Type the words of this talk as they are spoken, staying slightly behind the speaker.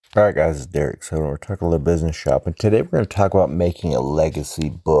All right, guys, it's Derek. So we're talking a little business shop, and today we're going to talk about making a legacy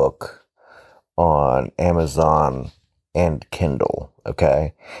book on Amazon and Kindle.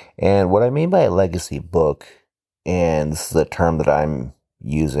 Okay, and what I mean by a legacy book, and this is a term that I'm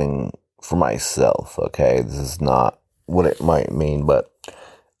using for myself. Okay, this is not what it might mean, but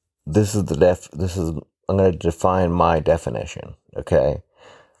this is the def. This is I'm going to define my definition. Okay.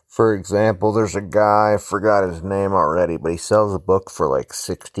 For example, there's a guy, I forgot his name already, but he sells a book for like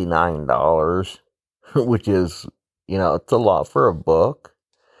 $69, which is, it's a lot for a book.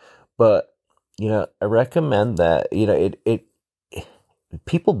 But, I recommend that,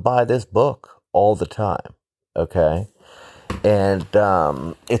 people buy this book all the time. Okay. And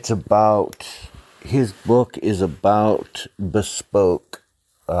his book is about bespoke,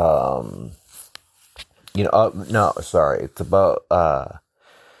 no, sorry, it's about,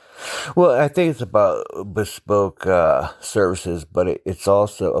 well, I think it's about bespoke services, but it's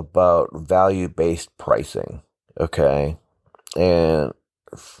also about value-based pricing. Okay, and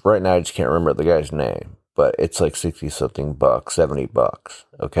right now I just can't remember the guy's name, but it's like 60 something bucks, $70.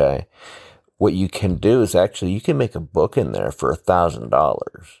 Okay, what you can do is actually you can make a book in there for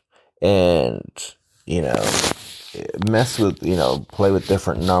 $1,000, and you know mess with play with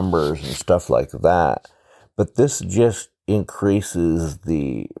different numbers and stuff like that. But this just increases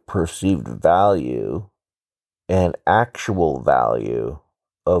the perceived value and actual value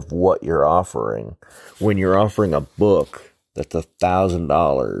of what you're offering. When you're offering a book that's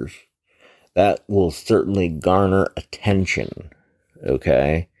 $1,000, that will certainly garner attention.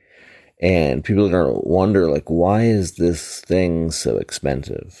 Okay. And people are going to wonder, like, why is this thing so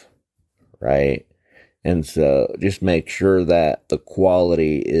expensive? Right. And so just make sure that the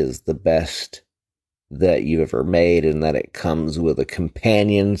quality is the best that you've ever made, and that it comes with a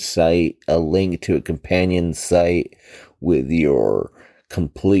companion site, a link to a companion site with your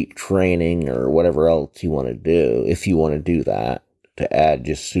complete training or whatever else you want to do, if you want to do that, to add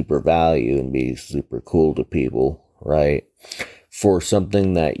just super value and be super cool to people, right? For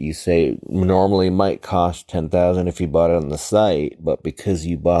something that you say normally might cost $10,000 if you bought it on the site, but because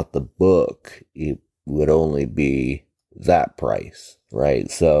you bought the book, it would only be that price,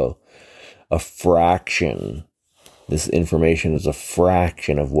 right? So a fraction, this information is a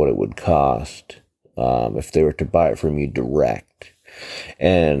fraction of what it would cost if they were to buy it from you direct.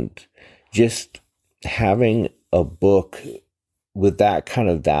 And just having a book with that kind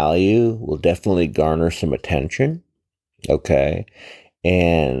of value will definitely garner some attention. Okay.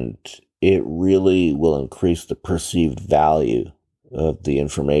 And it really will increase the perceived value of the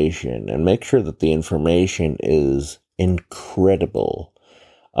information, and make sure that the information is incredible.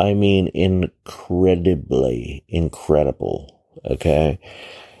 I mean, incredibly incredible. Okay.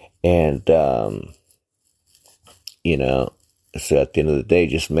 And, so at the end of the day,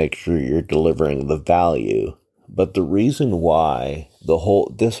 just make sure you're delivering the value. But the reason why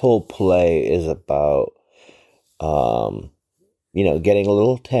this whole play is about, getting a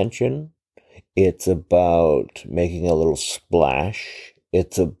little attention. It's about making a little splash.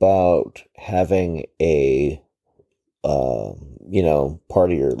 It's about having a,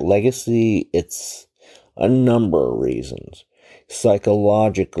 part of your legacy. It's a number of reasons.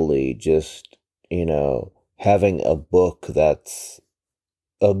 Psychologically, just, having a book that's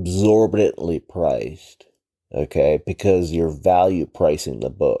absorbently priced, okay, because you're value pricing the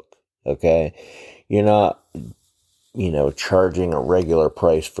book, okay? You're not, charging a regular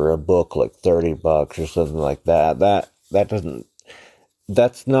price for a book like $30 or something like that.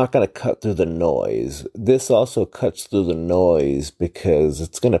 That's not going to cut through the noise. This also cuts through the noise because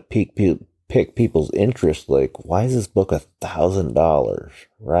it's going to pick people's interest. Like, why is this book $1,000?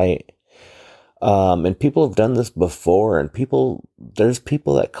 Right? And people have done this before, and there's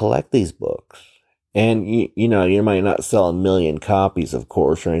people that collect these books. And you might not sell 1 million copies, of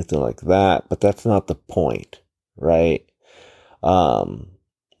course, or anything like that, but that's not the point, right? Um,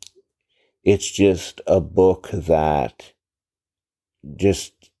 it's just a book that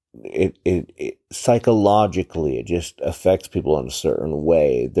just it psychologically it just affects people in a certain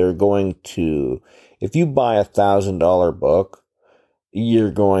way. They're going to, if you buy $1,000 book,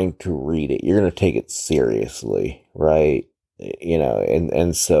 you're going to read it. You're going to take it seriously, right?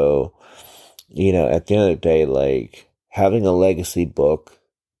 And so, at the end of the day, like, having a legacy book,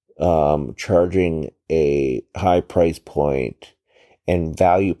 charging a high price point and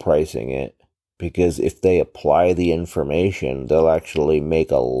value pricing it, because if they apply the information, they'll actually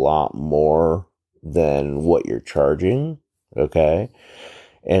make a lot more than what you're charging. Okay.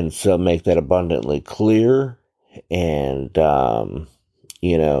 And so make that abundantly clear. And,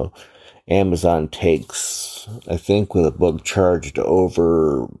 you know, Amazon takes, I think with a book charged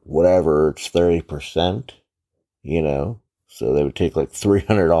over whatever, it's 30%, so they would take like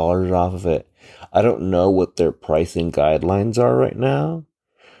 $300 off of it. I don't know what their pricing guidelines are right now,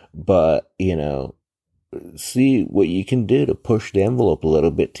 but, see what you can do to push the envelope a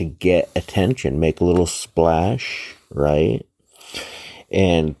little bit to get attention, make a little splash, right?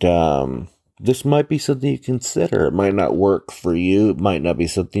 And this might be something you consider. It might not work for you. It might not be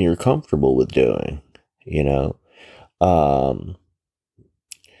something you're comfortable with doing,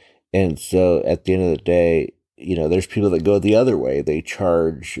 And so at the end of the day, there's people that go the other way. They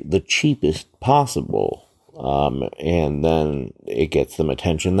charge the cheapest possible. And then it gets them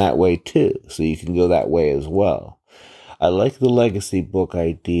attention that way too. So you can go that way as well. I like the legacy book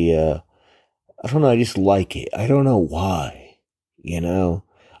idea. I don't know. I just like it. I don't know why,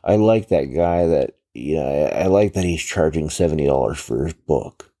 I like that guy that, I like that he's charging $70 for his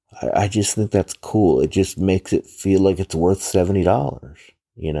book. I just think that's cool. It just makes it feel like it's worth $70,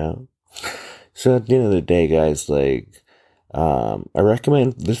 So at the end of the day, guys, I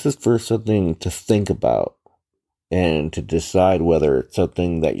recommend this is for something to think about and to decide whether it's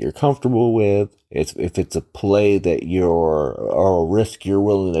something that you're comfortable with. If it's a play that or a risk you're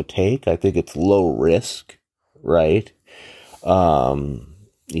willing to take. I think it's low risk, right?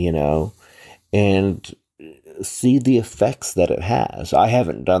 And see the effects that it has. I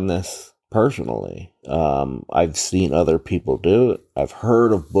haven't done this personally. I've seen other people do it. I've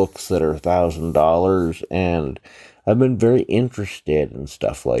heard of books that are $1,000, and I've been very interested in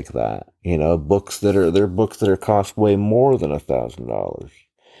stuff like that. Books that are cost way more than $1,000.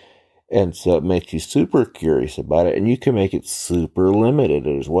 And so it makes you super curious about it, and you can make it super limited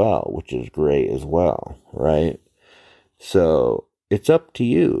as well, which is great as well, right? So it's up to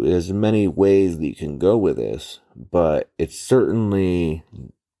you. There's many ways that you can go with this, but this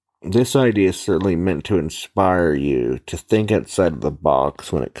idea is certainly meant to inspire you to think outside of the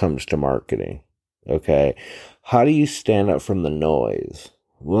box when it comes to marketing. Okay? How do you stand out from the noise?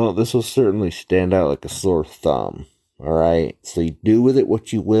 Well, this will certainly stand out like a sore thumb. All right? So you do with it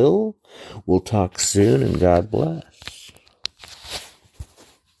what you will. We'll talk soon, and God bless.